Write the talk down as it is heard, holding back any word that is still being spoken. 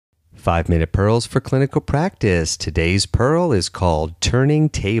5-Minute Pearls for Clinical Practice. Today's pearl is called Turning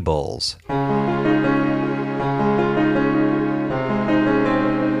Tables.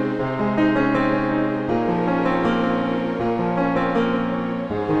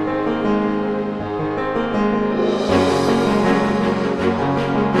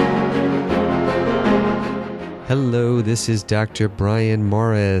 Hello, this is Dr. Brian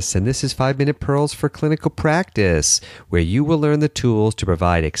Morris, and this is 5-Minute Pearls for Clinical Practice, where you will learn the tools to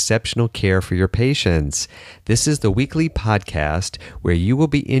provide exceptional care for your patients. This is the weekly podcast where you will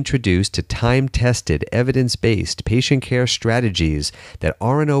be introduced to time-tested, evidence-based patient care strategies that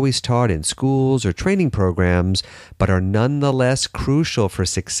aren't always taught in schools or training programs, but are nonetheless crucial for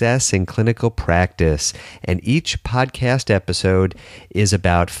success in clinical practice. And each podcast episode is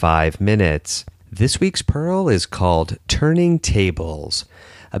about 5 minutes. This week's pearl is called Turning Tables.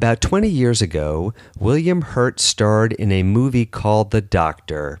 About 20 years ago, William Hurt starred in a movie called The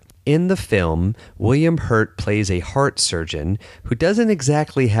Doctor. In the film, William Hurt plays a heart surgeon who doesn't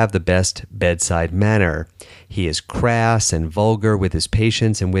exactly have the best bedside manner. He is crass and vulgar with his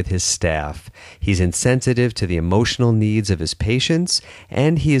patients and with his staff. He's insensitive to the emotional needs of his patients,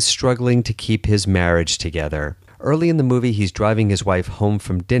 and he is struggling to keep his marriage together. Early in the movie, he's driving his wife home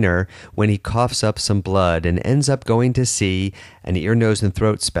from dinner when he coughs up some blood and ends up going to see an ear, nose, and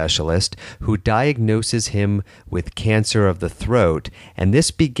throat specialist who diagnoses him with cancer of the throat, and this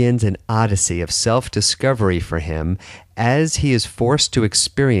begins an odyssey of self-discovery for him as he is forced to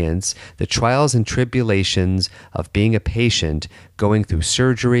experience the trials and tribulations of being a patient going through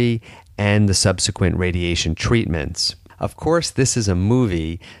surgery and the subsequent radiation treatments. Of course, this is a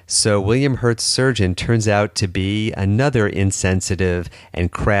movie, so William Hurt's surgeon turns out to be another insensitive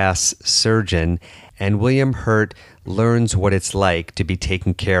and crass surgeon, and William Hurt learns what it's like to be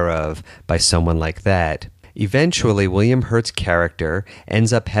taken care of by someone like that. Eventually, William Hurt's character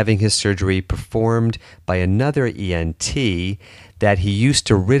ends up having his surgery performed by another ENT that he used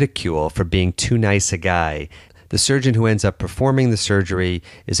to ridicule for being too nice a guy. The surgeon who ends up performing the surgery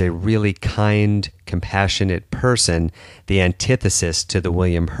is a really kind, compassionate person, the antithesis to the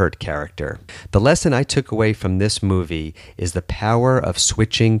William Hurt character. The lesson I took away from this movie is the power of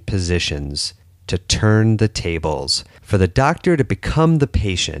switching positions to turn the tables. For the doctor to become the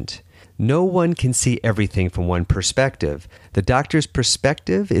patient, no one can see everything from one perspective. The doctor's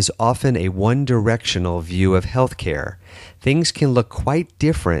perspective is often a one-directional view of healthcare. Things can look quite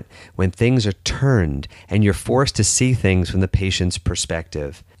different when things are turned and you're forced to see things from the patient's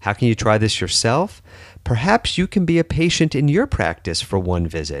perspective. How can you try this yourself? Perhaps you can be a patient in your practice for one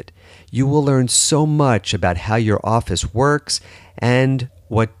visit. You will learn so much about how your office works and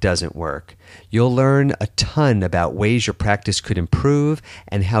what doesn't work. You'll learn a ton about ways your practice could improve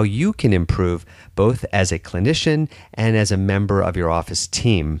and how you can improve both as a clinician and as a member of your office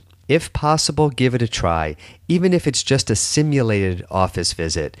team. If possible, give it a try, even if it's just a simulated office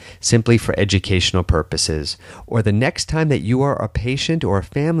visit, simply for educational purposes. Or the next time that you are a patient or a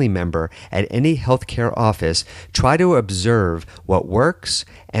family member at any healthcare office, try to observe what works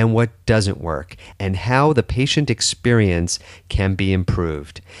and what doesn't work, and how the patient experience can be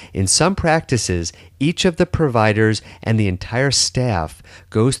improved. In some practices, each of the providers and the entire staff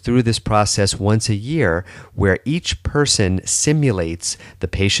goes through this process once a year, where each person simulates the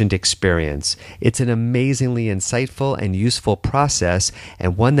patient experience. It's an amazingly insightful and useful process,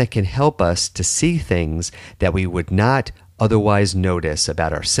 and one that can help us to see things that we would not otherwise notice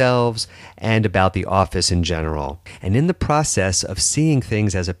about ourselves and about the office in general. And in the process of seeing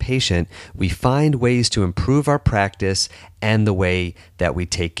things as a patient, we find ways to improve our practice and the way that we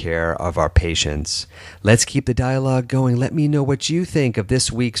take care of our patients. Let's keep the dialogue going. Let me know what you think of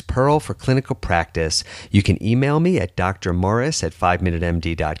this week's Pearl for Clinical Practice. You can email me at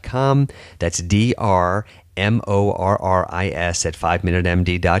drmorris@5minutemd.com. That's DRMORRIS at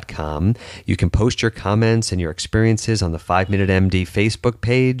 5minutemd.com. You can post your comments and your experiences on the 5-Minute MD Facebook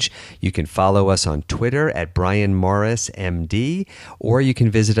page. You can follow us on Twitter at Brian Morris MD, or you can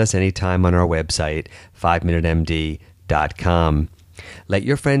visit us anytime on our website, 5minutemd.com. Let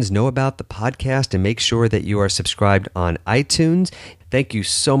your friends know about the podcast and make sure that you are subscribed on iTunes. Thank you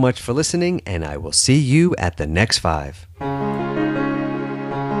so much for listening, and I will see you at the next 5.